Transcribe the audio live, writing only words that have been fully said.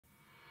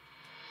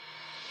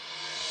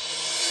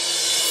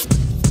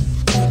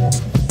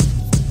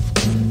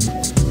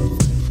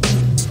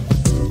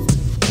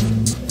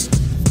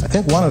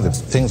think one of the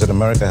things that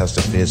America has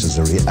to face is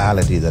the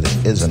reality that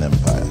it is an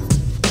empire.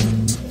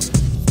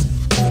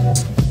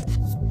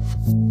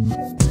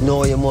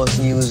 No, you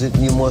must use it.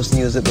 You must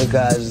use it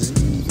because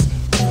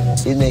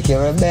it make you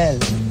rebel.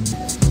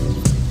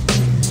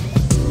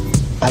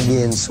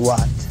 Against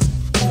what?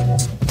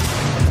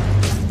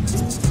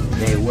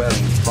 They were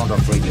in front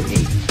of Radio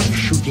 8,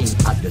 shooting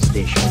at the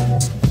station.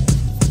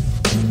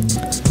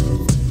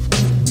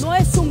 No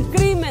es un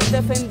crimen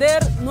defender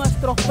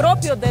nuestros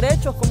propios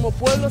derechos como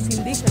pueblos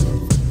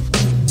indígenas.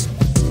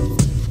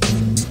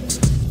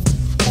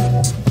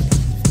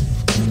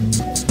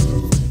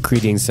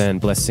 Greetings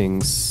and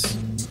blessings.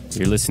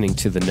 You're listening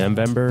to the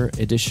November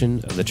edition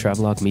of the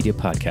Travelogue Media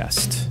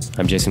Podcast.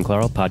 I'm Jason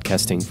Claral,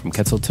 podcasting from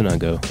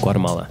Quetzaltenango,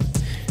 Guatemala.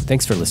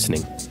 Thanks for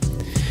listening.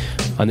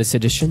 On this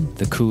edition,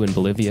 the coup in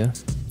Bolivia,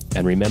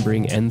 and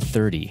remembering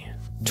N30,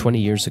 20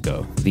 years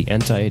ago, the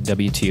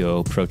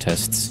anti-WTO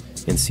protests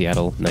in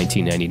Seattle,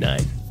 1999.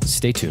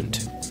 Stay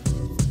tuned.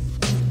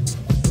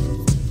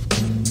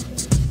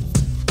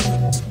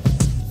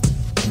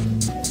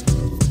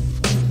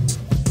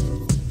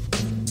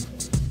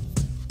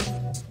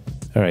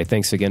 All right,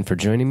 thanks again for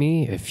joining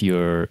me. If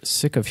you're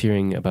sick of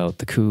hearing about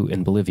the coup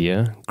in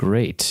Bolivia,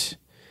 great.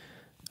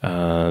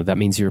 That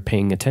means you're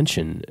paying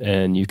attention,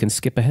 and you can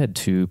skip ahead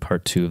to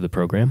part 2 of the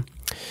program.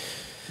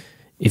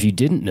 If you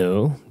didn't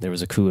know there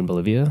was a coup in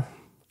Bolivia,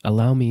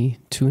 allow me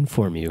to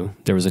inform you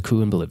there was a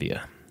coup in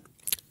Bolivia.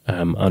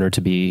 I'm honored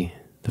to be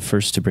the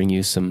first to bring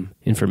you some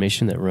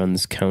information that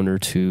runs counter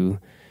to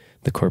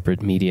the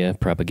corporate media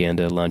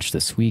propaganda launched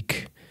this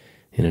week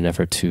in an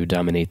effort to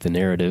dominate the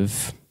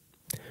narrative.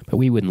 But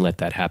we wouldn't let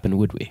that happen,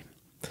 would we?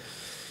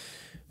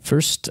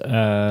 First,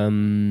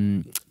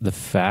 the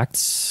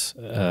facts.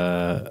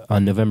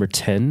 On November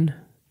 10,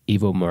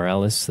 Evo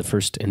Morales, the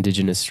first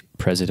indigenous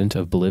president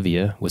of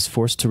Bolivia, was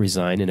forced to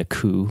resign in a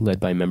coup led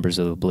by members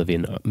of the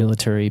Bolivian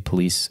military,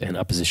 police, and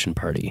opposition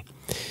party.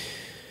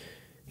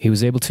 He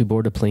was able to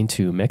board a plane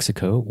to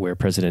Mexico, where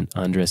President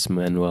Andrés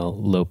Manuel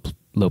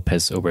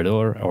López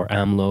Obrador, or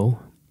AMLO,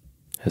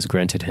 has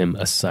granted him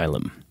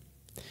asylum.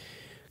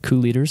 Coup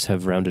leaders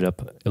have rounded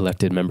up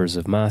elected members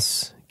of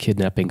MAS,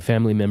 kidnapping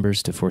family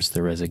members to force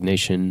their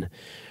resignation,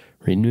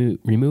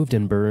 removed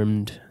and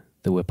burned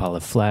the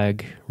Huipala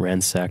flag,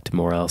 ransacked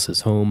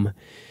Morales' home,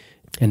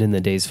 and in the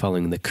days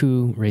following the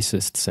coup,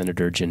 racist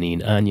Senator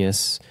Janine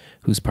Áñez,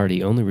 whose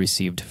party only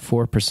received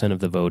 4% of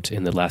the vote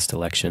in the last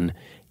election,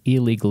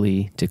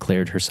 illegally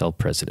declared herself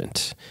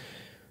president.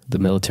 The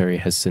military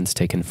has since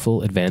taken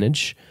full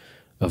advantage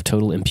of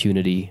total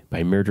impunity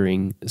by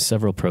murdering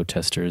several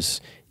protesters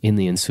in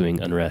the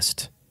ensuing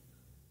unrest.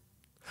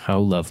 How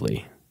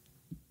lovely.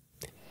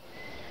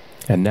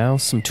 And now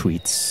some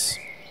tweets.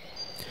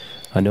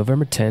 On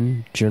November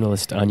 10,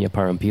 journalist Anya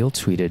Parampil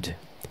tweeted,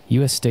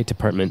 U.S. State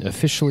Department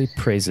officially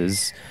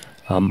praises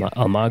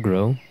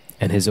Almagro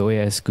and his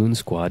OAS goon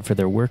squad for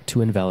their work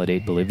to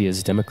invalidate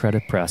Bolivia's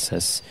democratic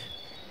process.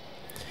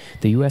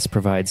 The U.S.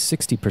 provides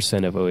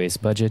 60% of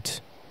OAS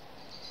budget.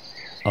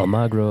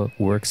 Almagro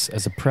works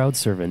as a proud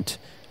servant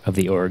of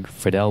the org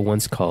Fidel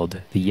once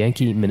called the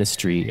Yankee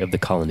Ministry of the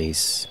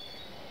Colonies.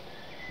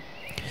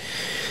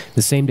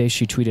 The same day,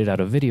 she tweeted out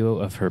a video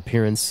of her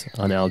appearance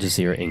on Al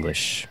Jazeera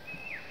English.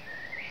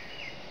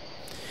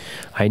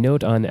 I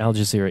note on Al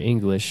Jazeera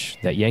English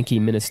that Yankee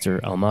Minister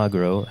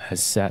Almagro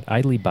has sat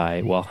idly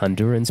by while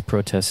Hondurans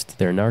protest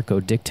their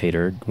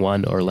narco-dictator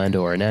Juan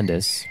Orlando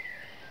Hernandez.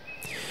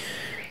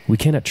 We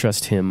cannot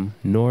trust him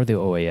nor the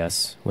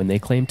OAS when they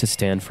claim to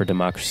stand for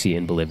democracy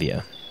in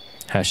Bolivia.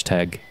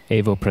 Hashtag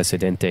Evo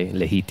Presidente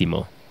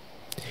Legítimo.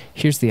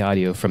 Here's the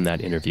audio from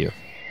that interview.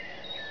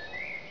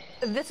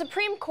 The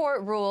Supreme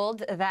Court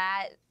ruled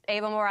that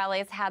Evo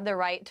Morales had the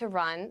right to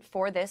run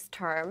for this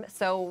term.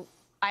 So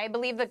I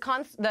believe the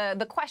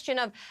question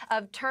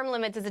of term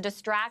limits is a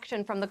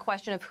distraction from the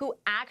question of who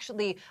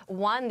actually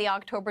won the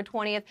October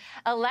 20th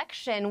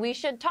election. We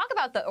should talk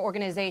about the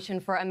Organization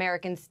for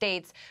American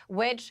States,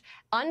 which,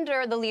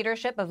 under the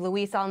leadership of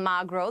Luis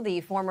Almagro,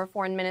 the former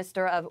foreign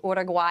minister of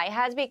Uruguay,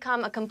 has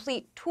become a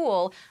complete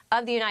tool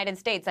of the United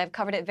States. I've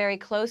covered it very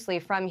closely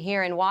from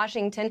here in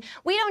Washington.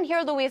 We don't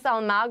hear Luis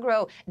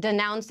Almagro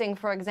denouncing,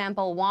 for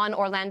example, Juan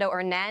Orlando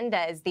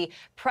Hernandez, the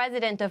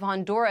president of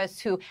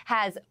Honduras, who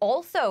has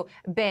also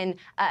been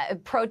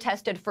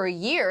protested for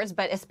years,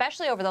 but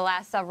especially over the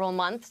last several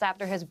months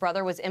after his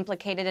brother was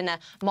implicated in a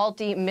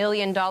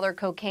multi-million-dollar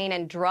cocaine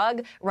and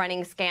drug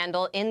running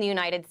scandal in the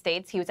United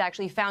States. He was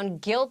actually found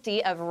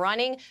guilty of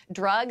running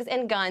drugs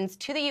and guns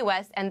to the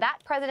U.S., and that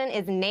president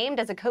is named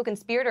as a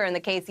co-conspirator in the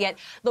case, yet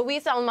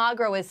Luis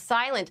Almagro is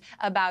silent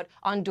about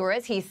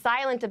Honduras. He's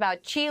silent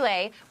about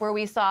Chile, where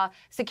we saw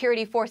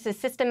security forces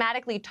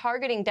systematically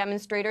targeting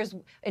demonstrators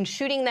and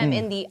shooting them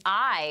in the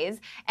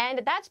eyes.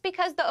 And that's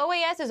because the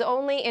OAS is only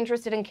only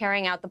interested in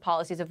carrying out the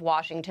policies of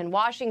Washington.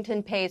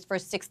 Washington pays for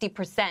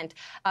 60%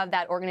 of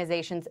that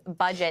organization's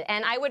budget.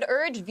 And I would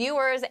urge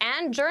viewers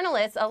and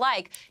journalists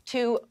alike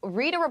to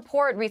read a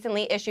report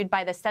recently issued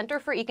by the Center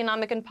for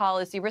Economic and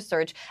Policy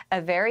Research,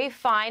 a very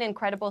fine and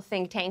credible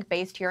think tank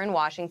based here in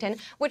Washington,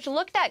 which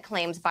looked at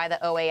claims by the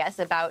OAS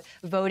about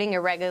voting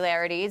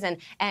irregularities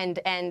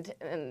and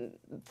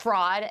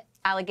fraud,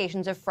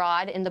 allegations of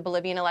fraud in the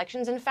Bolivian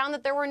elections, and found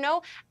that there were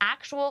no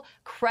actual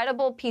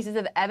credible pieces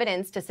of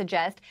evidence to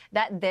suggest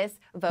that this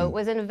vote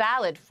was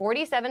invalid.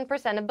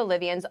 47% of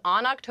Bolivians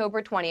on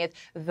October 20th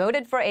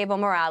voted for Evo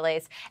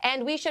Morales.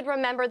 And we should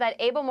remember that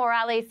Evo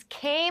Morales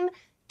came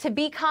to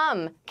be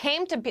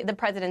the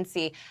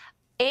presidency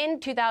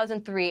in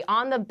 2003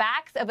 on the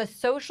backs of a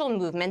social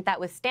movement that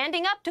was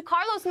standing up to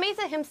Carlos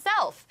Mesa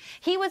himself.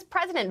 He was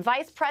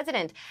vice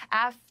president,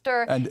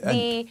 after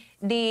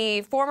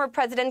the former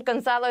president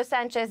Gonzalo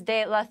Sanchez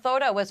de la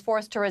Thora was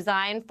forced to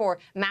resign for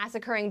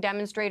massacring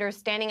demonstrators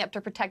standing up to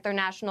protect their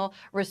natural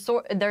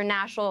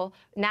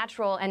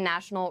and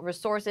national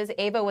resources.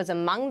 Evo was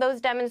among those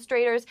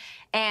demonstrators,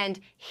 and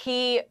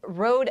he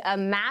rode a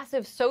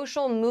massive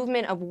social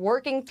movement of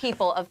working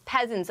people, of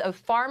peasants, of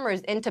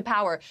farmers into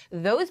power.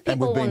 Those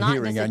people will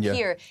not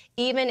disappear,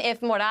 even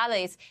if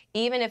Morales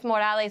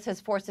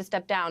is forced to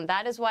step down.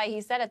 That is why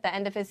he said at the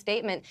end of his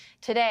statement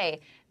today,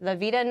 "La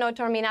vida no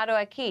terminado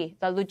aquí,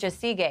 la lucha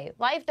sigue."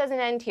 Life doesn't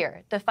end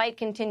here. The fight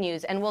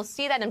continues, and we'll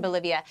see that in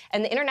Bolivia.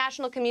 And the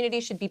international community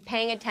should be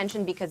paying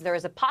attention, because there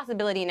is a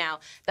possibility now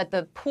that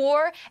the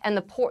poor and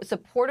the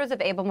supporters of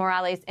Evo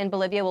Morales in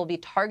Bolivia will be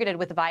targeted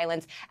with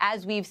violence,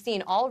 as we've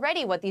seen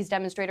already what these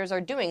demonstrators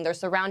are doing. They're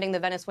surrounding the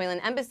Venezuelan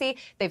embassy.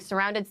 They've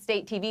surrounded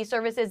state TV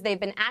services. They've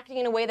been acting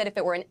in a way that if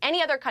it were in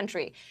any other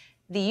country,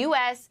 the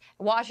U.S.,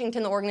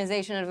 Washington, the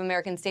Organization of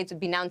American States, would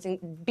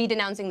be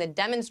denouncing the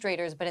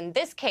demonstrators. But in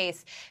this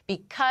case,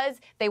 because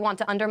they want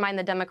to undermine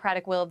the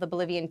democratic will of the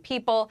Bolivian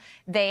people,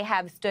 they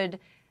have stood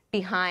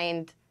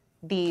behind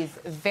these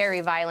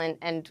very violent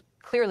and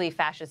clearly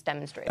fascist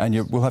demonstrators. And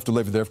we'll have to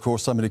leave it there, of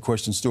course. So many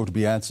questions still to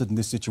be answered, and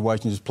this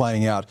situation is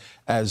playing out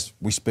as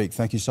we speak.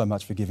 Thank you so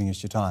much for giving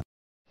us your time.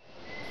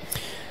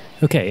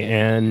 Okay,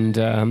 and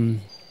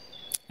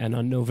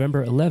on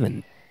November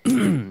 11,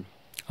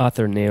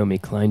 author Naomi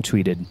Klein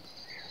tweeted,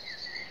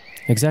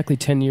 "Exactly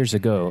 10 years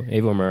ago,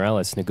 Evo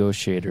Morales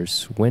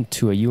negotiators went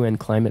to a UN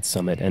climate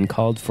summit and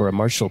called for a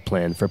Marshall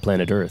Plan for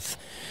planet Earth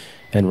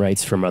and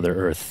rights for Mother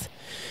Earth.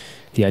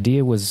 The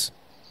idea was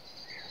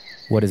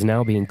what is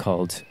now being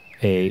called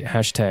a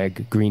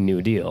hashtag Green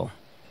New Deal.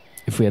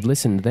 If we had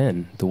listened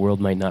then, the world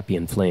might not be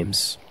in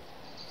flames."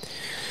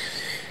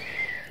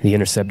 The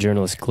Intercept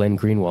journalist Glenn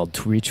Greenwald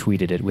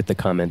retweeted it with the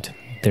comment,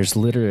 "There's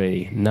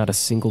literally not a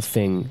single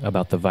thing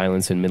about the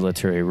violence and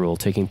military rule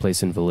taking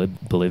place in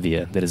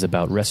Bolivia that is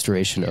about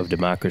restoration of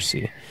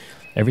democracy.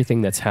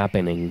 Everything that's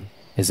happening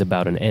is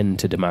about an end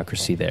to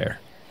democracy there.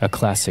 A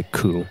classic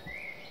coup.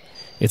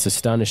 It's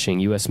astonishing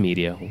U.S.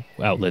 media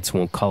outlets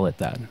won't call it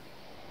that."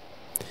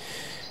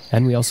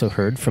 And we also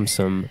heard from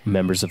some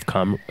members of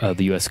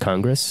the U.S.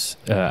 Congress.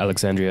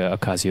 Alexandria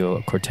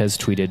Ocasio-Cortez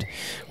tweeted,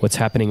 "What's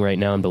happening right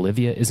now in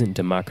Bolivia isn't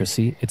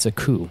democracy, it's a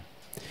coup.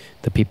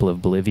 The people of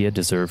Bolivia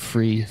deserve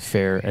free,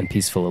 fair, and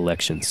peaceful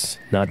elections,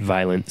 not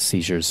violent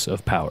seizures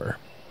of power."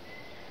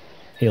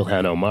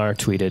 Ilhan Omar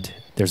tweeted,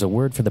 "There's a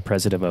word for the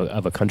president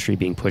of a country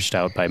being pushed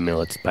out by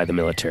the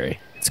military.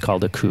 It's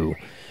called a coup.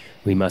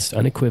 We must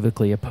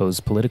unequivocally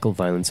oppose political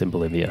violence in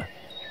Bolivia.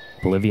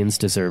 Bolivians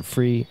deserve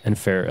free and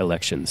fair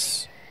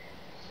elections."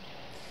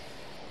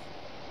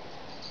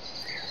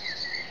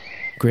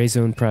 Grey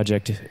Zone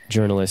Project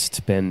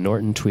journalist Ben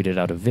Norton tweeted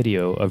out a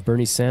video of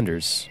Bernie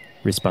Sanders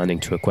responding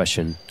to a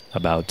question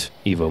about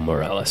Evo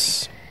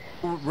Morales.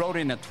 You wrote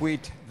in a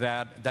tweet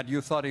that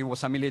you thought it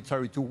was a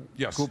military coup,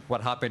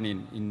 what happened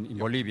in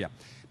Bolivia.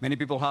 Many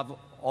people have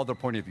other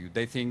point of view.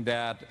 They think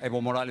that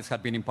Evo Morales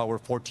had been in power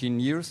 14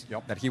 years,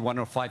 that he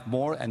wanted to fight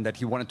more, and that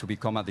he wanted to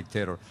become a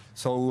dictator.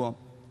 So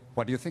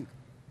what do you think?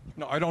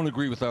 No, I don't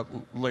agree with that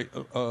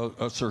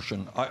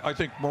assertion. I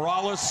think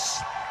Morales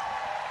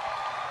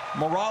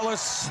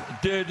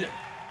did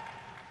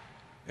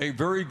a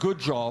very good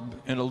job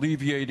in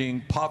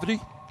alleviating poverty,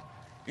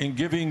 in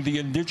giving the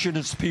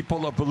indigenous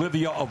people of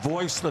Bolivia a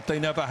voice that they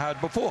never had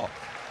before.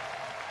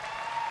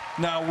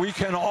 Now, we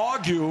can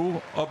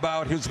argue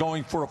about his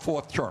going for a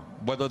fourth term,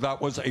 whether that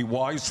was a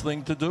wise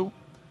thing to do.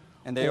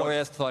 And they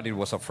always thought it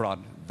was a fraud,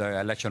 the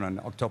election on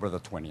October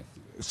the 20th.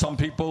 Some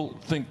people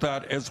think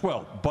that as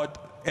well.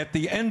 But at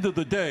the end of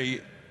the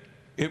day,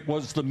 it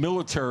was the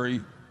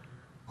military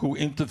who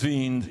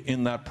intervened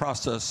in that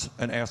process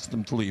and asked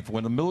them to leave.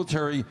 When the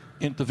military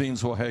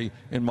intervenes, Jorge,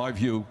 in my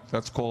view,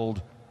 that's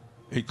called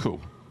a coup.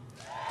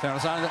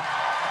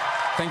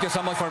 Thank you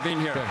so much for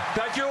being here.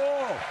 Thank you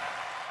all.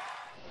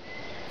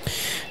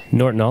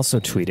 Norton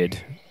also tweeted,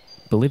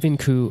 "Bolivian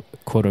coup,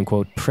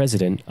 quote-unquote,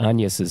 President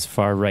Áñez's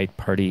far-right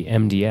party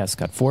MDS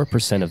got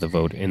 4% of the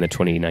vote in the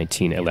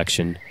 2019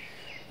 election.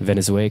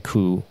 Venezuela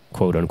coup,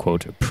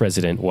 quote-unquote,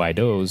 President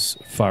Guaido's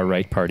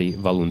far-right party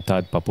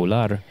Voluntad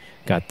Popular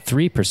got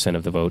 3%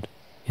 of the vote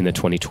in the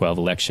 2012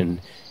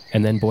 election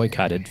and then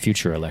boycotted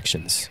future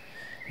elections.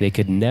 They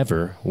could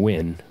never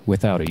win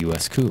without a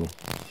U.S. coup.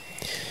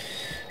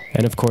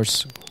 And of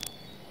course,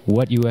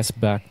 what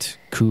U.S.-backed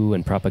coup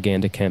and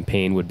propaganda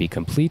campaign would be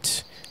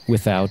complete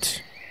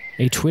without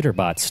a Twitter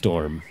bot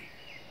storm?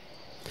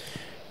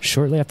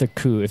 Shortly after the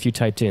coup, if you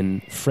typed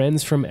in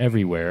 "friends from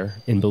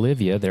everywhere" in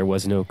Bolivia, there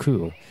was no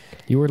coup.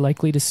 You were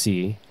likely to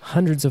see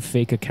hundreds of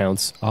fake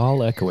accounts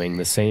all echoing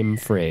the same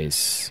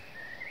phrase.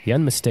 The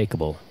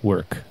unmistakable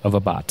work of a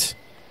bot.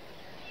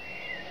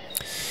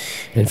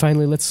 And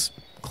finally, let's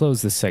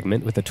close this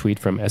segment with a tweet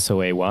from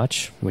SOA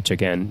Watch, which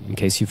again, in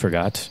case you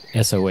forgot,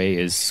 SOA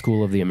is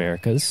School of the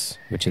Americas,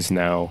 which is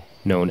now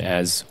known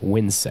as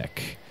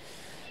WINSEC.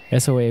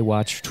 SOA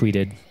Watch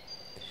tweeted,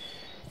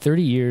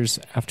 30 years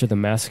after the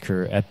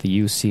massacre at the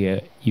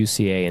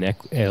UCA in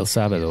El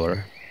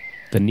Salvador,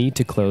 the need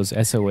to close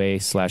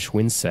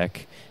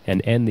SOA/WINSEC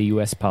and end the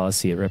U.S.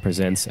 policy it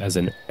represents as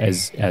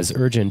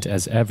urgent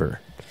as ever.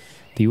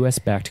 The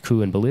U.S.-backed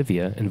coup in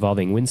Bolivia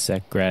involving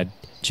WINSEC grad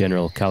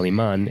General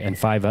Kaliman and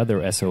 5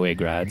 other SOA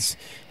grads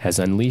has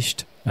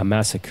unleashed a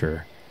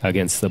massacre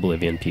against the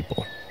Bolivian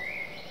people.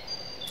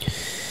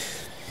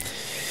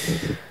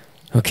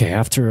 Okay,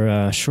 after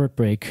a short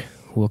break,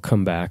 we'll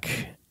come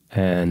back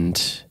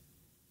and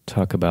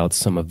talk about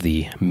some of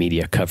the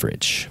media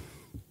coverage.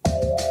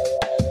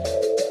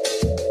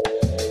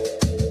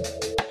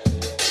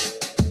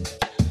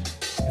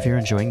 If you're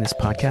enjoying this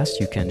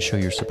podcast, you can show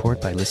your support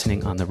by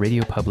listening on the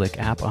Radio Public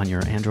app on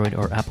your Android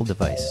or Apple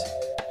device.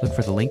 Look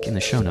for the link in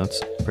the show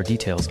notes for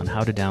details on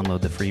how to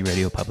download the free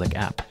Radio Public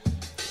app.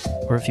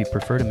 Or if you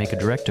prefer to make a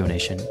direct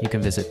donation, you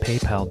can visit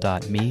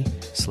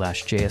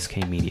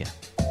paypal.me/JSKmedia.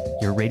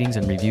 Your ratings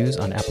and reviews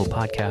on Apple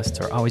Podcasts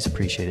are always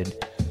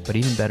appreciated, but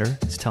even better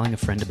is telling a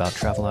friend about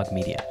Travelogue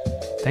Media.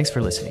 Thanks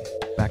for listening.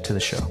 Back to the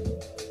show.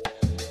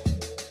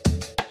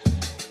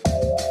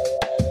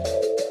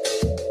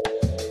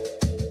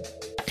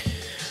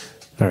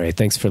 All right,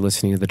 thanks for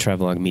listening to the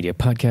Travelogue Media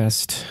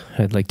Podcast.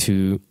 I'd like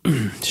to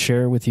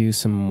share with you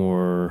some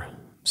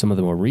of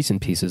the more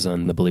recent pieces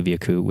on the Bolivia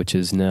coup, which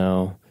is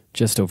now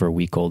just over a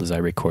week old as I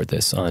record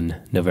this on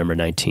November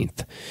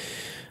 19th.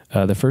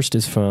 The first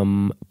is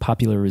from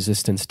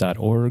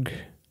popularresistance.org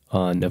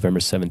on November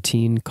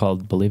 17,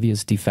 called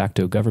Bolivia's de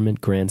facto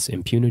government grants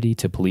impunity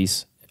to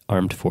police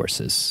armed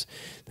forces.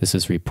 This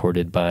is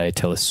reported by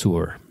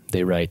Telesur.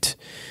 They write,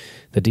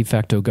 the de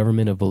facto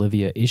government of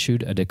Bolivia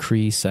issued a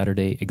decree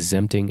Saturday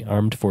exempting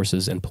armed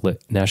forces and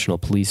national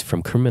police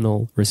from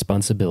criminal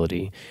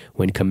responsibility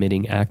when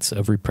committing acts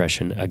of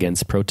repression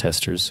against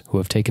protesters who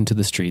have taken to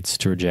the streets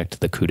to reject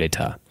the coup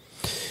d'etat.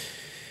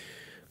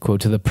 Quote,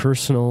 to the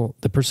personnel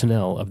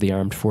of the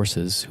armed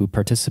forces who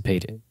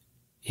participate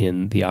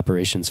in the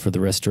operations for the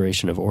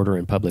restoration of order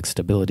and public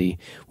stability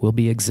will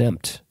be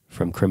exempt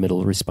from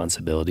criminal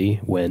responsibility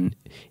when,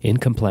 in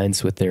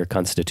compliance with their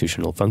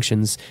constitutional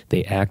functions,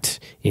 they act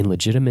in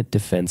legitimate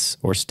defense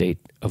or state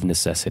of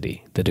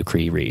necessity, the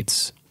decree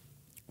reads.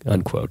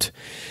 Unquote.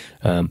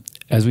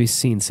 As we've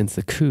seen since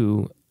the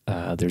coup,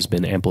 there's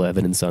been ample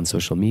evidence on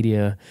social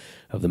media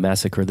of the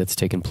massacre that's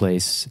taken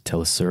place.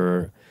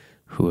 Telesur,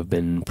 who have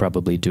been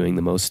probably doing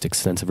the most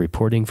extensive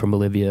reporting from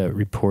Bolivia,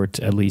 report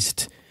at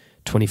least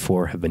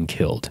 24 have been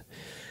killed.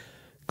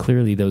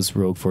 Clearly, those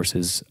rogue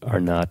forces are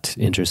not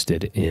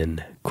interested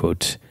in,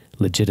 quote,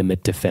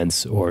 legitimate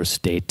defense or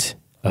state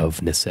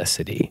of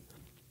necessity.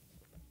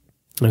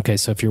 Okay,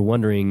 so if you're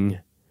wondering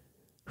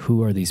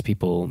who are these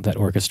people that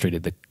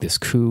orchestrated this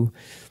coup,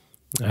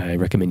 I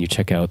recommend you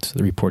check out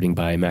the reporting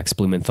by Max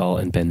Blumenthal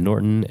and Ben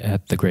Norton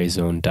at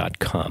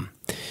thegrayzone.com.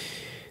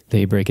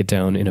 They break it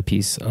down in a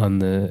piece on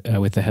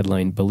with the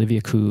headline, Bolivia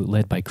coup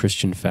led by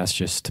Christian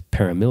fascist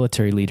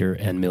paramilitary leader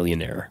and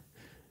millionaire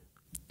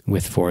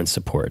with foreign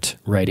support,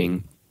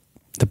 writing,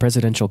 the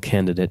presidential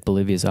candidate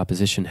Bolivia's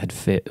opposition had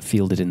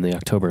fielded in the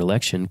October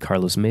election,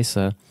 Carlos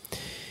Mesa,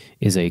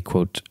 is a,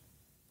 quote,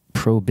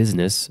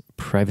 pro-business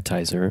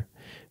privatizer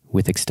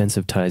with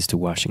extensive ties to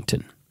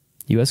Washington.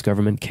 U.S.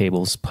 government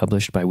cables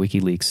published by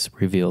WikiLeaks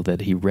revealed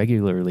that he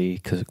regularly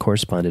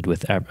corresponded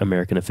with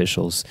American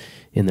officials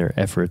in their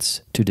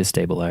efforts to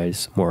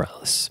destabilize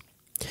Morales.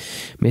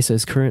 Mesa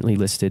is currently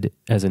listed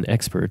as an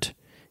expert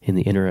in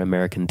the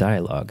Inter-American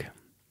Dialogue,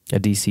 a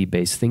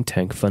D.C.-based think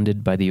tank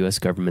funded by the U.S.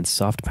 government's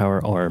soft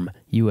power arm,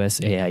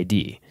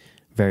 USAID,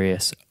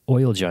 various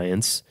oil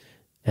giants,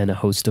 and a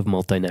host of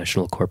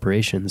multinational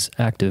corporations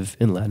active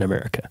in Latin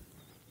America.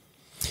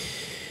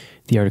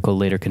 The article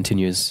later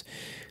continues,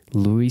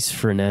 Luis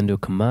Fernando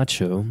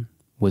Camacho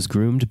was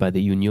groomed by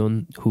the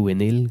Unión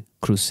Juvenil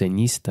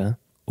Cruceñista,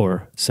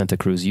 or Santa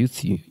Cruz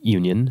Youth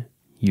Union,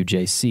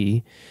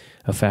 UJC,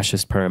 a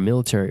fascist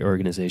paramilitary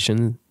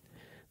organization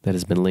that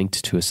has been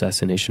linked to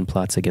assassination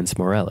plots against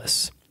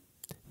Morales.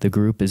 The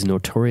group is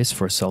notorious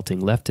for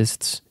assaulting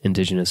leftists,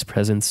 indigenous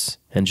peasants,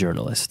 and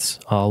journalists,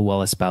 all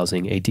while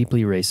espousing a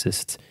deeply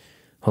racist,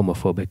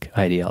 homophobic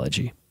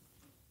ideology.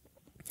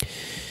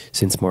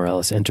 Since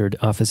Morales entered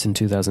office in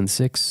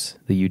 2006,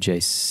 the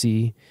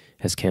UJC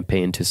has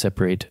campaigned to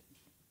separate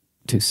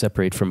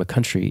from a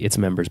country its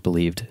members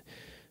believed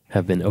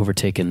have been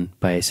overtaken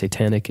by a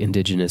satanic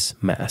indigenous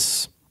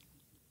mass.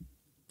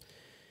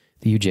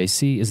 The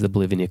UJC is the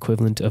Bolivian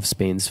equivalent of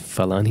Spain's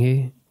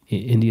Falange,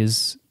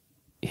 India's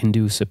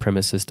Hindu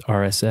supremacist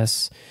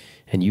RSS,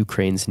 and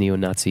Ukraine's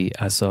neo-Nazi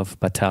Azov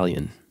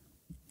Battalion.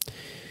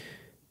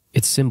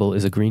 Its symbol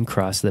is a green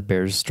cross that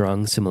bears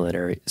strong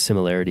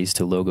similarities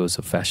to logos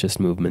of fascist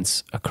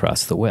movements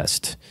across the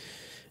West,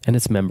 and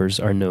its members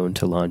are known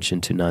to launch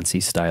into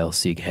Nazi-style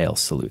Sieg Heil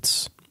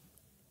salutes.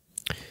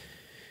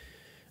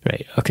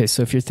 Right, okay,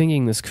 so if you're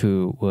thinking this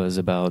coup was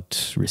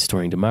about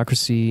restoring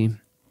democracy,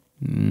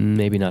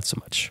 maybe not so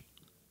much.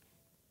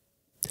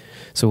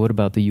 So what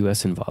about the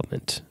U.S.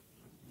 involvement?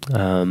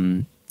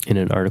 In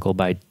an article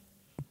by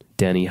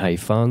Danny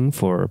Haifeng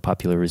for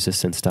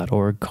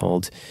popularresistance.org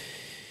called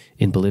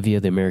 "In Bolivia,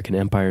 the American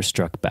Empire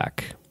Struck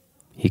Back,"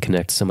 he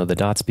connects some of the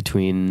dots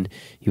between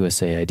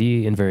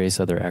USAID and various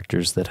other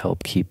actors that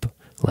help keep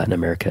Latin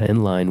America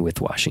in line with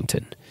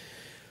Washington.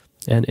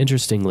 And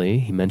interestingly,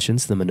 he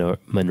mentions the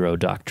Monroe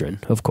Doctrine,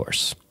 of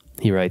course.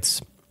 He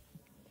writes,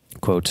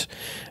 quote,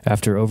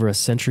 "After over a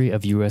century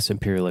of U.S.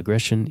 imperial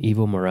aggression,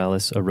 Evo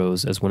Morales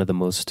arose as one of the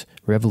most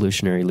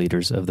revolutionary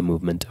leaders of the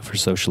movement for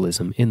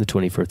socialism in the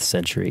 21st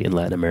century in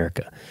Latin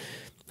America,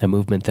 a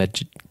movement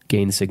that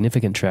gained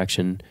significant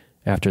traction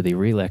after the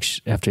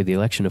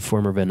election of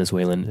former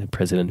Venezuelan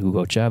President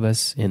Hugo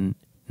Chavez in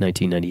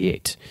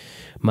 1998.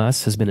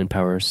 MAS has been in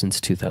power since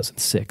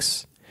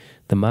 2006.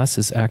 The MAS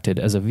has acted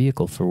as a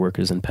vehicle for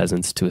workers and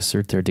peasants to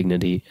assert their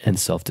dignity and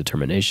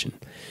self-determination.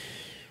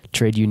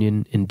 Trade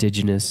union,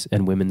 indigenous,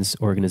 and women's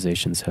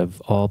organizations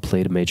have all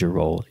played a major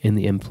role in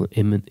the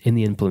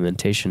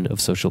implementation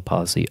of social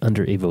policy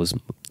under Evo's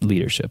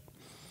leadership.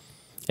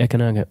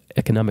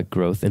 Economic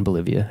growth in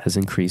Bolivia has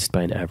increased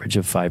by an average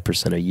of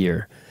 5% a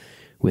year,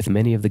 with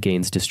many of the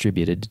gains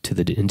distributed to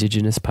the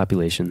indigenous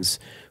populations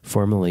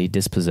formerly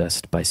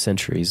dispossessed by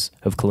centuries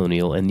of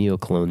colonial and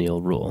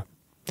neo-colonial rule.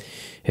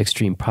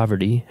 Extreme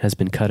poverty has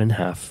been cut in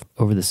half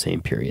over the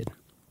same period."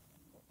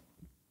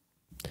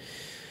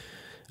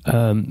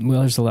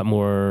 Well, there's a lot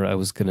more I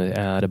was going to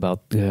add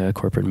about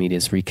corporate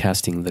media's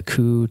recasting the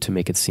coup to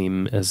make it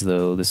seem as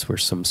though this were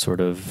some sort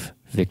of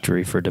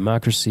victory for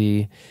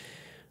democracy.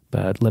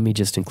 But let me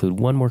just include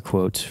one more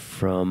quote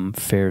from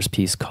Fair's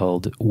piece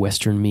called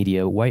 "Western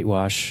Media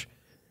Whitewash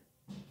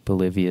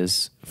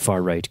Bolivia's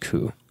Far-Right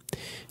Coup."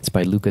 It's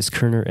by Lucas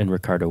Kerner and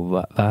Ricardo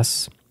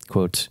Vaz.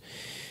 Quote,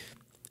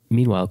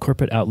 "Meanwhile,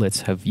 corporate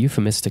outlets have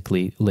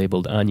euphemistically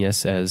labeled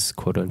Áñez as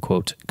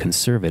quote-unquote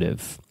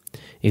conservative,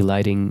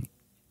 eliding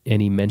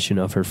any mention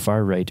of her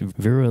far-right,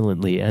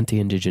 virulently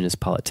anti-indigenous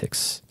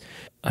politics.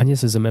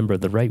 Áñez is a member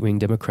of the right-wing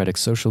democratic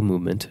social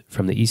movement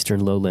from the eastern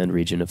lowland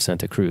region of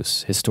Santa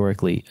Cruz,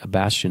 historically a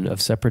bastion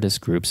of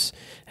separatist groups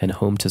and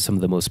home to some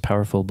of the most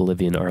powerful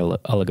Bolivian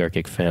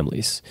oligarchic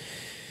families.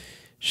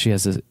 She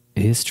has a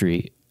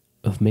history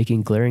of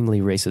making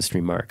glaringly racist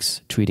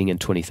remarks, tweeting in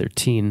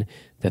 2013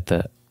 that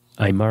the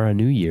Aymara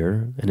New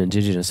Year, an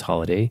indigenous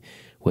holiday,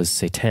 was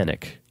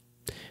satanic.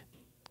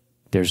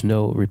 There's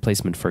no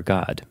replacement for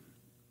God.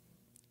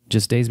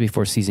 Just days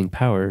before seizing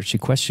power, she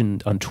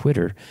questioned on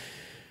Twitter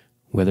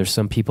whether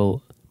some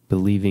people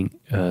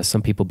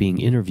being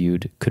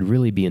interviewed could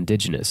really be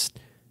indigenous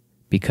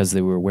because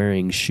they were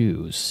wearing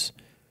shoes.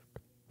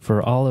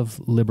 For all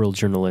of liberal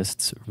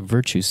journalists'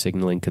 virtue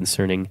signaling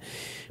concerning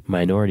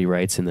minority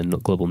rights in the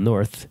global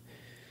north,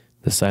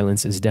 the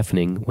silence is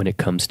deafening when it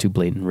comes to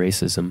blatant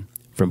racism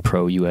from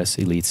pro-U.S.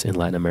 elites in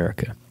Latin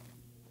America."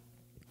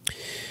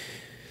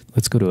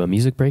 Let's go to a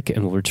music break,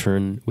 and we'll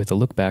return with a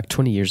look back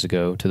 20 years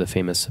ago to the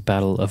famous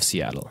Battle of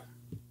Seattle.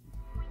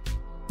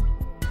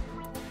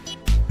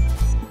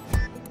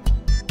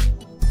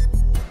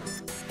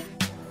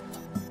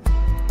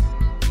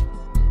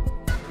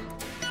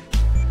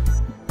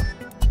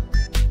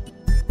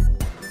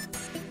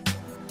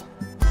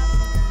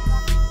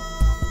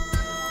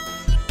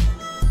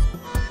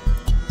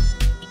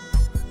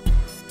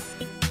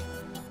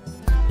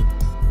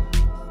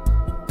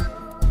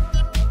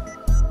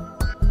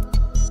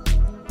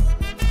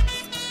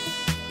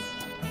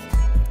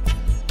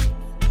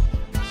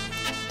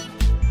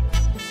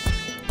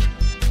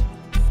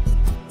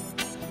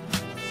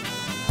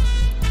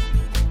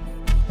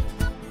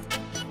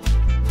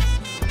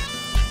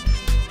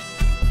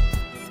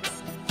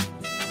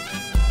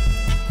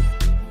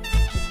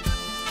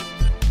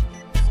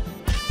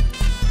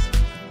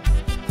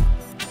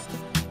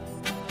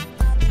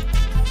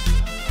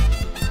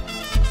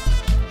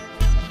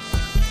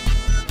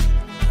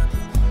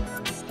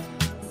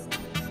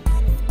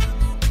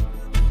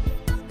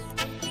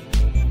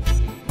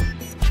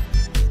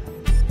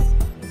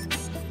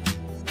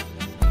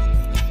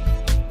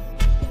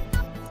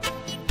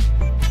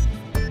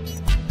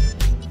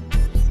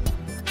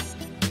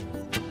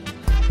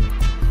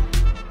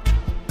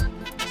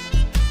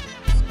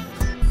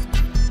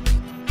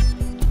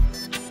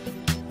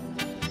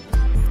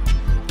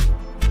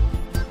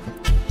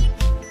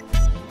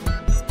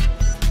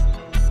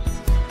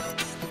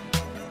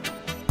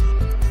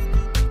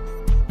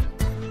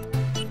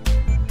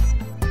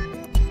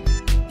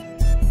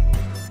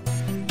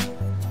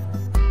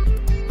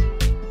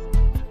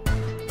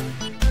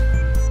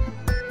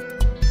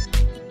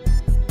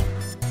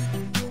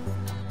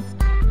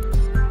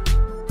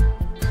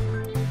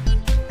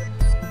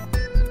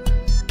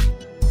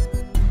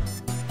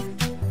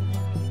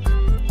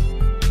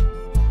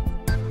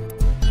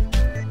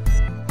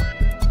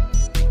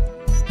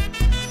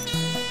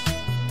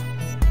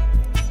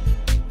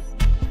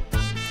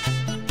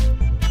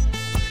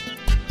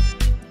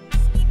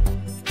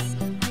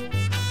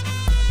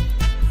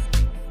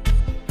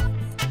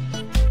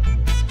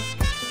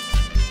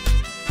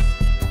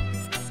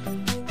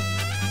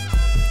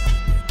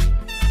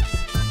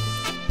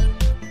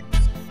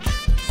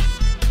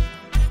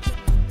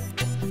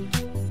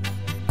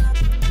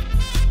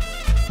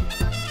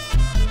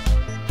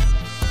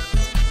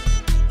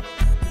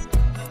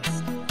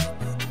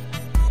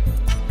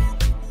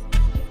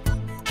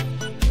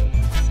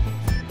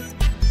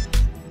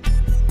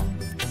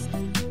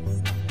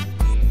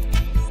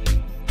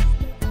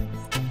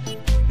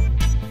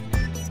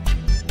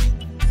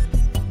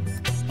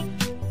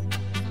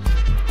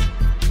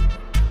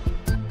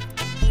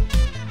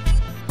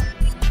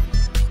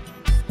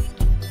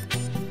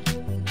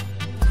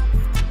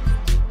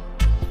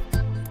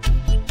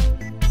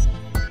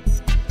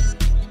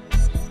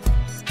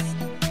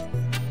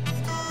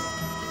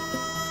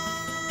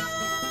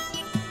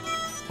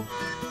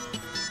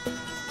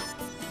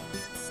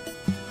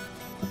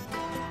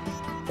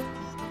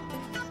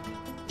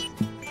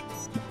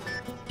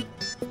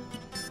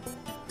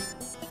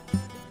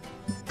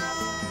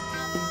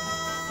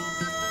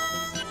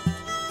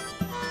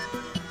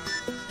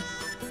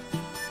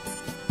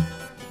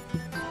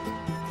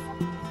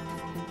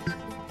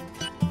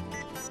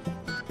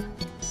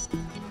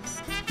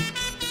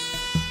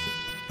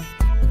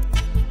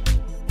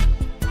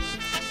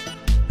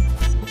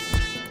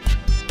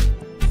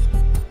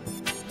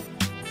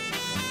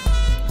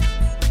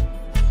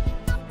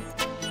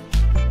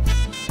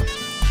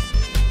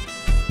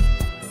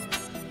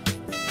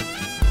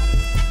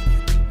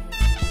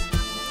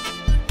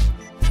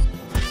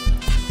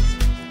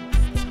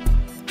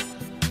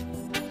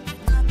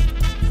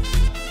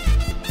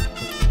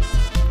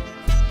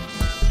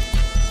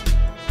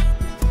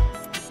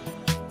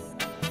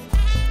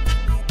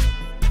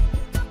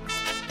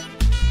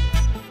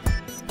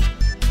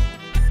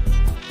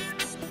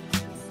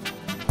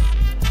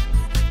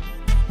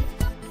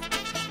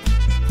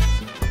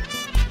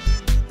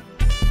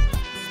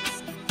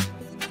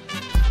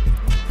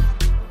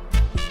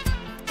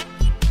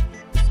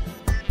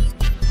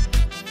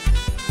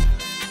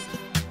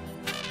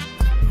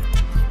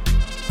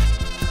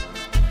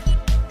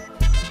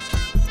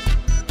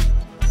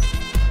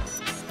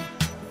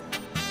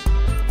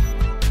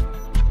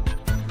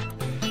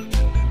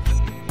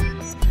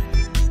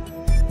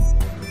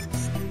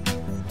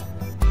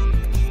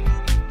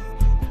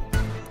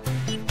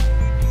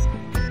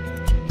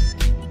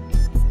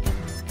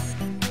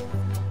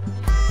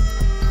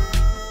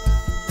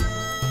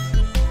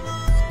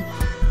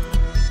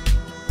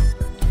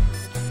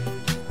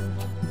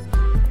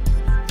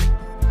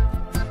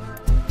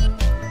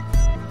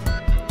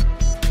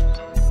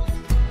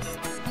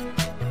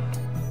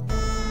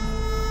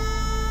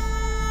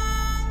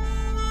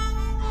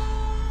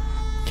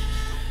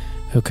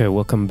 Okay,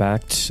 welcome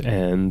back,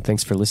 and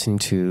thanks for listening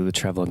to the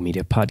Travelogue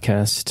Media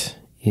Podcast.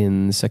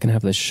 In the second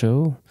half of the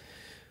show,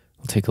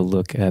 we'll take a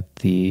look at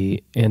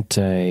the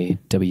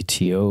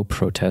anti-WTO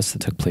protests that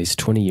took place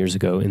 20 years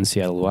ago in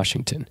Seattle,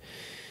 Washington.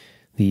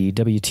 The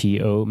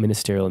WTO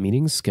ministerial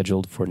meetings,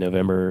 scheduled for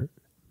November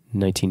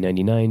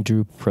 1999,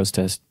 drew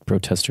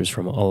protesters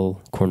from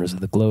all corners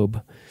of the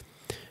globe.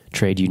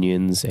 Trade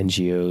unions,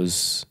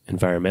 NGOs,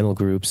 environmental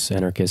groups,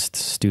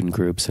 anarchists, student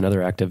groups, and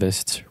other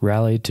activists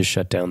rallied to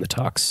shut down the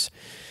talks.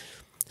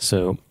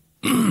 So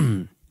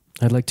I'd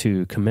like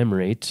to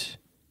commemorate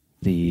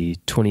the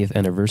 20th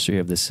anniversary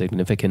of this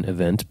significant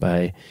event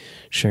by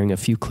sharing a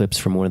few clips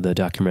from one of the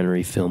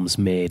documentary films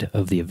made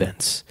of the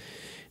events.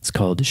 It's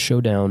called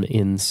Showdown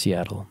in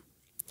Seattle.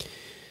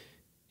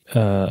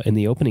 In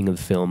the opening of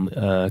the film,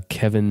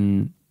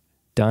 Kevin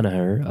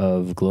Donaher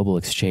of Global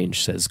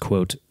Exchange says,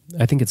 quote,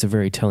 "I think it's a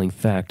very telling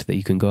fact that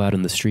you can go out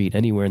on the street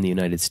anywhere in the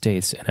United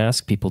States and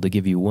ask people to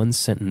give you one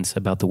sentence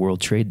about the World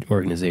Trade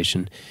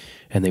Organization,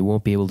 and they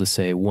won't be able to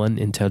say one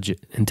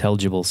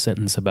intelligible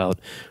sentence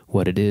about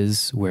what it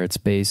is, where it's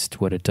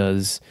based, what it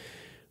does,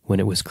 when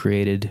it was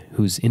created,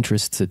 whose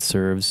interests it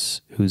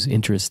serves, whose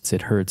interests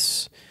it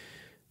hurts,"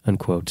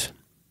 unquote.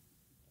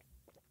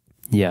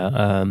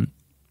 Yeah,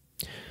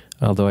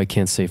 although I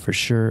can't say for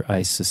sure,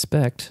 I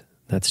suspect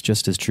that's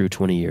just as true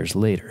 20 years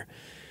later.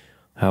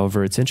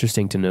 However, it's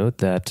interesting to note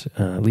that,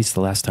 at least the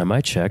last time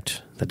I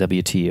checked, the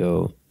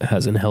WTO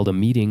hasn't held a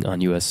meeting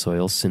on U.S.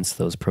 soil since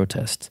those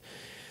protests.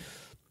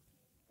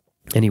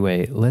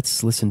 Anyway,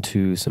 let's listen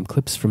to some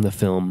clips from the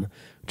film,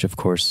 which of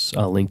course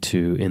I'll link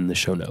to in the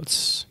show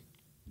notes.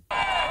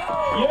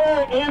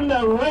 You're in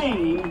the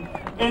rain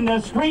in the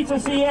streets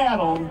of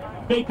Seattle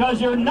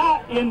because you're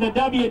not in the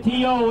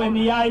WTO in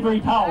the ivory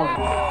tower.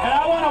 And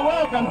I want to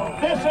welcome,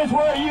 this is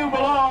where you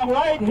belong,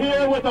 right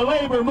here with the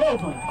labor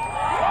movement.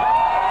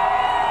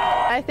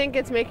 I think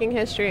it's making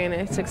history and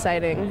it's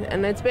exciting.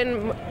 And it's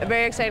been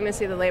very exciting to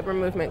see the labor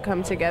movement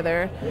come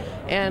together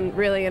and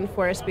really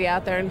enforce, be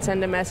out there and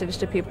send a message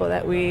to people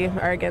that we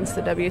are against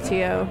the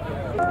WTO.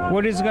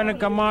 What is going to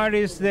come out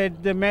is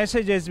that the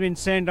message has been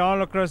sent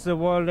all across the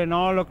world and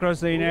all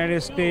across the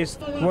United States.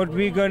 What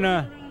we're going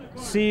to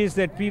see is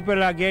that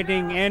people are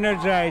getting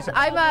energized.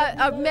 I'm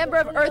a member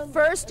of Earth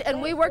First, and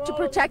we work to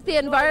protect the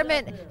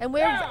environment. And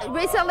we've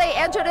recently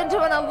entered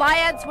into an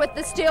alliance with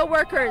the steel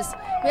workers.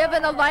 We have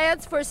an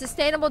alliance for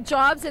sustainable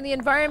jobs in the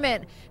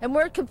environment, and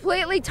we're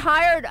completely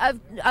tired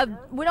of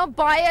we don't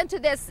buy into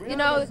this, you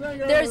know,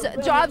 there's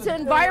jobs and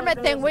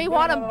environment thing. We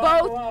want them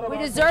both, we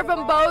deserve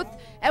them both,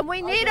 and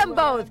we need them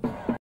both.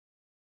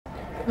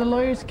 The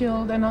Lawyers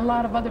Guild and a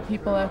lot of other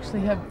people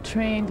actually have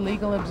trained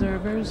legal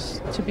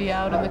observers to be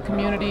out in the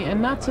community and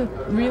not to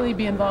really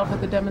be involved with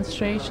the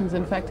demonstrations,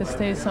 in fact to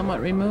stay somewhat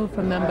removed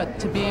from them, but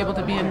to be able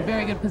to be in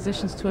very good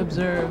positions to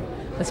observe,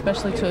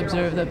 especially to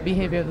observe the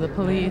behavior of the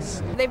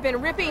police. They've been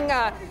ripping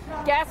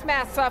gas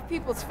masks off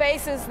people's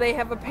faces. They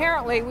have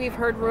apparently, we've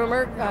heard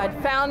rumor,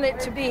 found it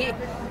to be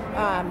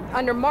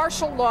under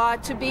martial law,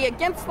 to be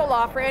against the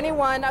law for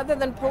anyone other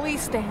than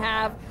police to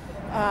have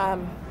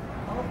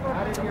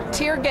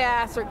tear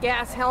gas or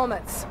gas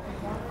helmets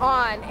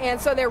on, and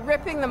so they're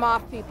ripping them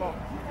off people.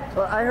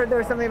 Well, I heard there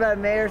was something about a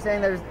mayor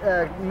saying there's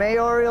a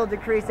mayoral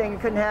decree saying you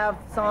couldn't have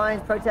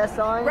signs, protest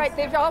signs. Right,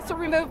 they've also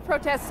removed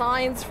protest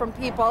signs from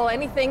people.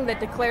 Anything that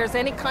declares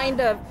any kind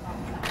of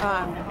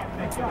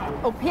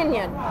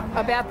opinion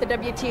about the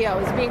WTO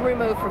is being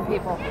removed from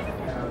people.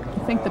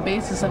 I think the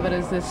basis of it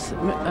is this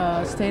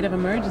state of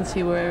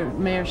emergency where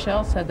Mayor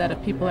Schell said that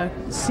if people are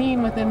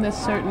seen within this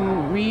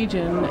certain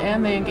region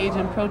and they engage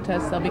in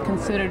protests, they'll be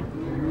considered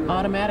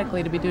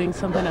automatically to be doing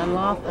something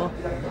unlawful.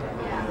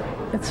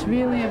 It's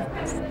really a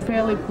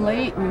fairly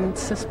blatant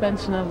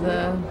suspension of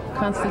the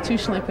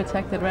constitutionally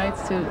protected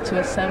rights to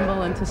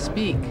assemble and to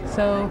speak.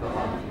 So,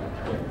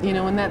 you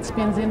know, when that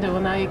spins into,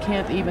 well, now you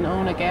can't even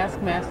own a gas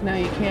mask, now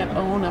you can't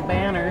own a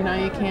banner, now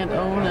you can't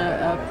own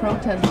a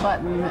protest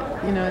button,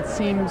 you know, it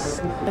seems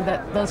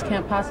that those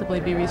can't possibly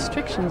be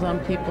restrictions on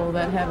people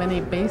that have any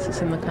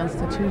basis in the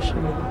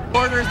Constitution.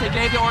 Orders, they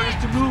gave the orders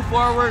to move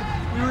forward.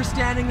 We were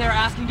standing there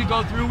asking to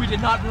go through, we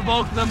did not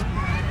provoke them.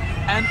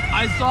 And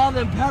I saw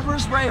them pepper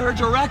spray her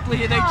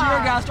directly, and they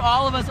tear gassed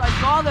all of us. I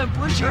saw them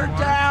push her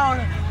down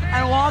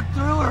and walk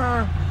through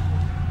her.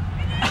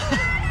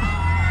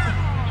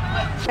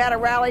 Had a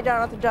rally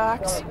down at the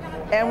docks,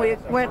 and we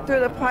went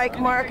through the Pike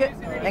Market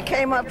and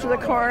came up to the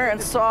corner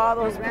and saw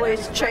those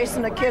police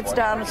chasing the kids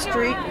down the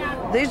street.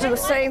 These are the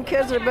same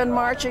kids that have been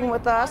marching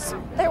with us.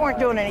 They weren't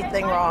doing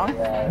anything wrong.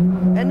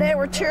 And they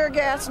were tear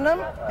gassing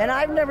them, and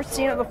I've never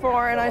seen it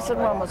before, and I said,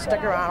 well, I'm gonna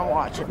stick around and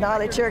watch it. Now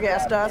they tear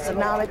gassed us, and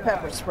now they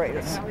pepper sprayed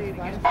us.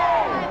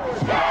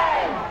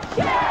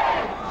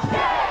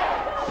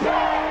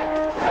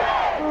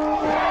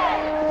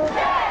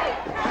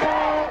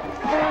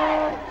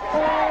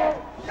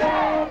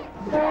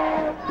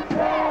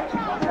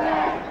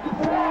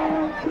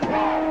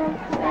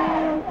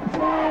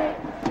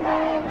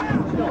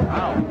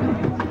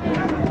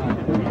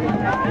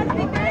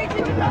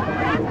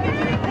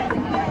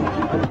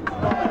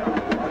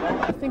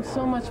 I think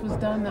so much was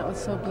done that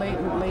was so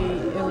blatantly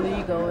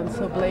illegal and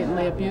so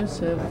blatantly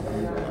abusive.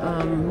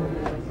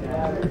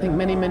 I think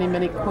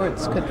many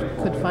courts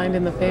could find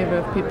in the favor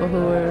of people who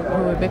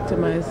were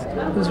victimized,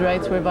 whose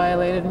rights were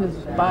violated, whose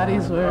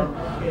bodies were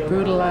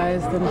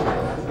brutalized, and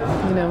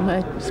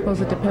I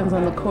suppose it depends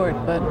on the court,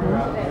 but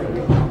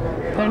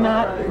they're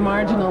not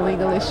marginal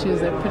legal issues.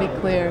 They're pretty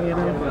clear,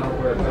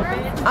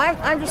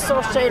 I'm just so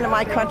ashamed of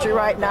my country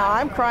right now.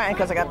 I'm crying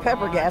because I got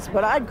pepper gas,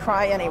 but I'd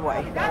cry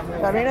anyway.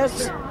 I mean,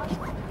 it's...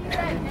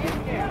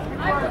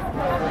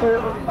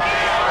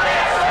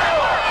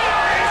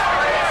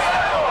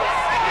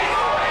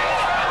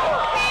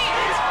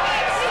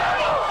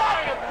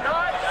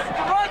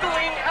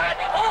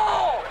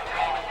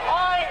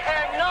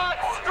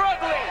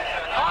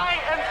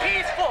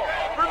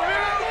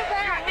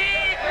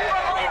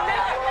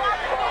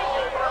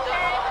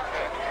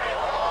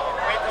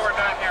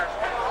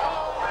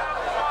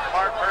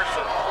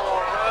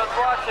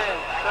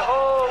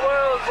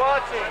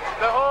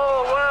 The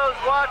whole world's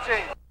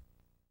watching.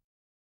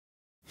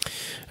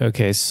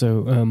 Okay,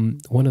 so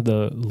one of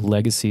the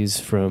legacies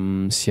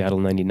from Seattle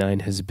 99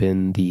 has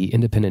been the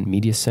Independent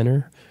Media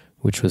Center,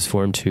 which was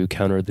formed to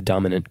counter the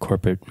dominant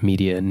corporate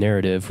media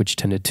narrative, which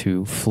tended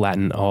to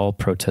flatten all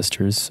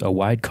protesters, a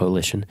wide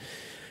coalition,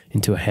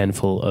 into a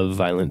handful of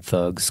violent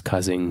thugs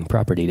causing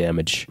property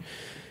damage.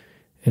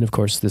 And of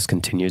course, this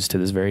continues to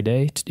this very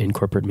day in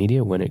corporate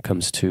media when it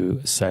comes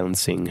to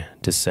silencing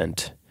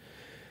dissent.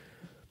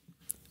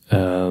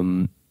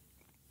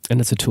 And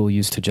it's a tool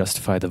used to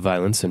justify the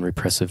violence and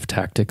repressive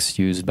tactics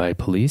used by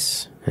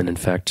police, and in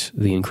fact,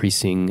 the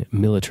increasing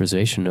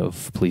militarization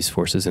of police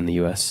forces in the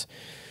U.S.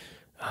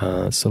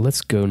 So let's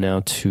go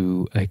now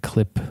to a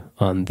clip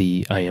on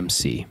the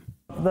IMC.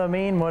 The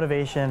main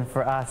motivation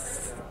for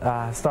us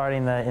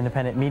starting the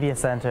Independent Media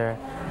Center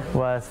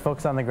was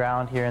focus on the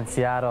ground here in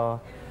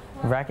Seattle,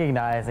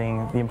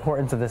 recognizing the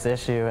importance of this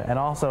issue, and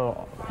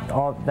also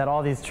that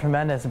all these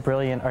tremendous,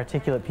 brilliant,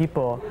 articulate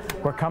people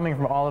were coming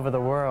from all over the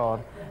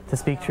world to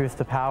speak truth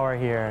to power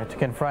here, to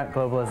confront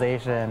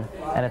globalization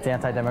and its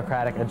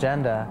anti-democratic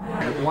agenda.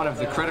 One of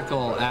the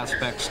critical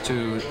aspects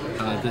to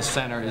this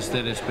center is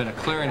that it's been a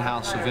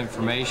clearinghouse of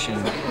information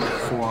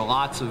for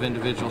lots of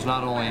individuals,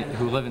 not only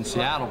who live in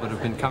Seattle, but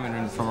have been coming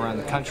in from around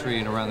the country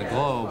and around the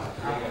globe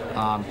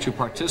to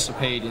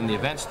participate in the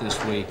events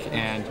this week.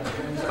 And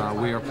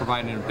we are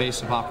providing a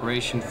base of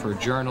operation for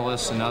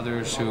journalists and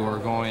others who are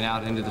going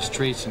out into the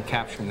streets and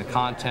capturing the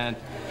content,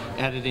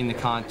 editing the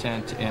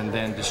content, and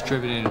then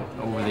distributing it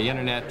over the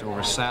internet,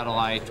 over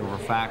satellite, over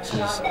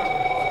faxes,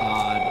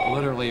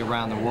 literally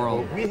around the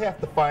world. We have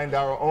to find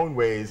our own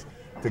ways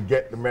to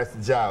get the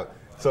message out.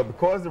 So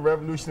because the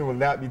revolution will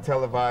not be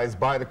televised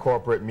by the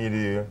corporate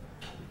media,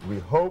 we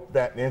hope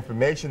that the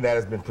information that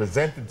has been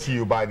presented to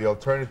you by the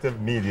alternative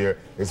media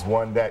is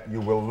one that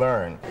you will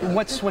learn.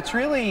 What's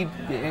really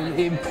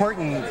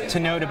important to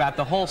note about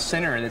the whole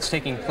center that's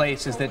taking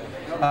place is that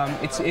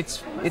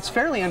it's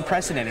fairly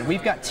unprecedented.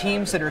 We've got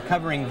teams that are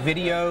covering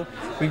video,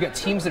 we've got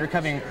teams that are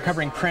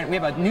covering print. We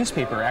have a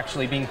newspaper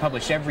actually being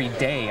published every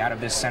day out of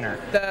this center.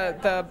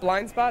 The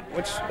Blind Spot,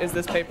 which is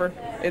this paper,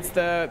 it's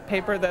the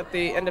paper that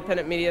the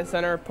Independent Media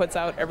Center puts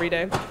out every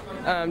day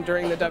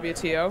during the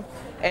WTO.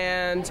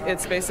 And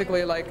it's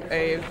basically like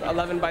a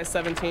 11 by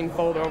 17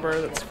 fold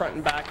over that's front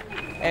and back,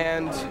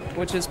 and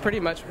which is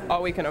pretty much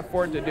all we can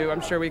afford to do.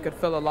 I'm sure we could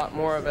fill a lot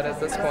more of it at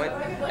this point.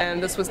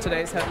 And this was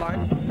today's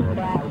headline.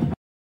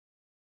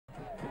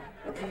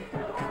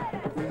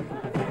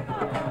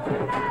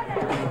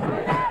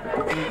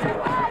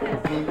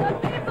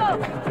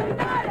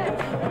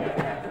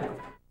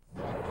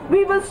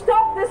 We will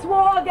stop this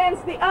war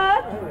against the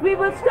earth. We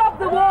will stop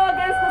the war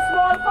against the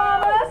small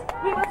farmers.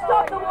 We will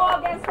stop the war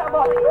against our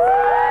bodies.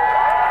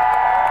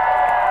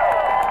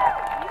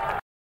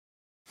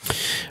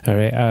 All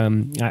right.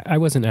 I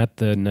wasn't at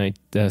the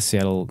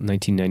Seattle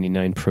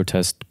 1999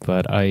 protest,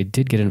 but I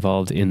did get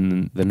involved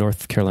in the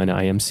North Carolina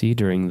IMC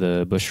during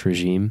the Bush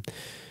regime,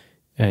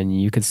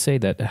 and you could say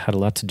that had a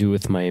lot to do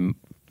with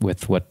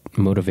what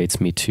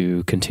motivates me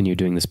to continue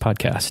doing this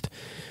podcast.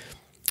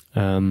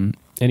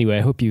 Anyway,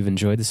 I hope you've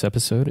enjoyed this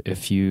episode.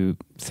 If you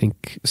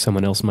think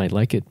someone else might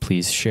like it,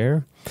 please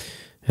share.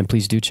 And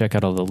please do check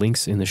out all the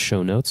links in the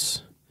show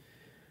notes.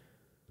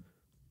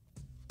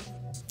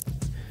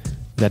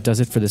 That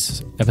does it for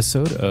this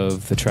episode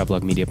of the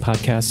Travelogue Media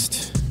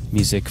Podcast.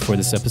 Music for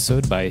this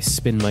episode by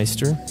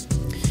Spinmeister.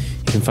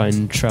 You can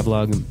find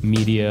Travelogue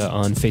Media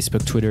on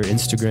Facebook, Twitter,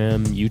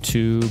 Instagram,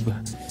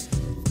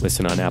 YouTube.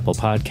 Listen on Apple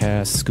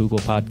Podcasts, Google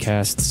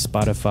Podcasts,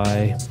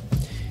 Spotify.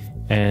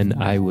 And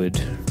I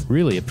would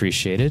really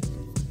appreciate it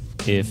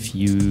if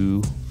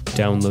you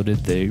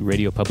downloaded the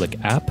Radio Public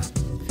app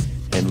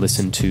and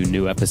listened to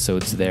new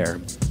episodes there.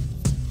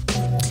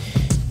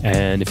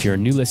 And if you're a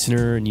new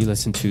listener and you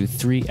listen to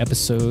 3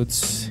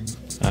 episodes,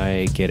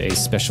 I get a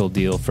special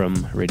deal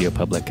from Radio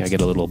Public. I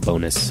get a little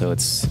bonus, so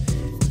it's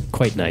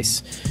quite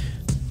nice.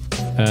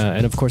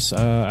 And of course,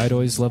 I'd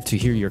always love to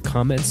hear your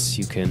comments.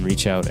 You can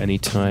reach out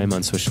anytime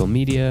on social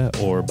media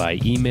or by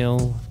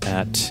email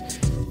at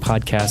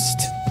podcast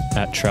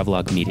at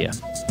Travelogue Media.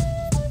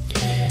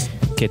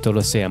 Que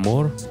todo sea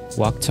amor,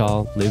 walk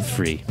tall, live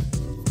free.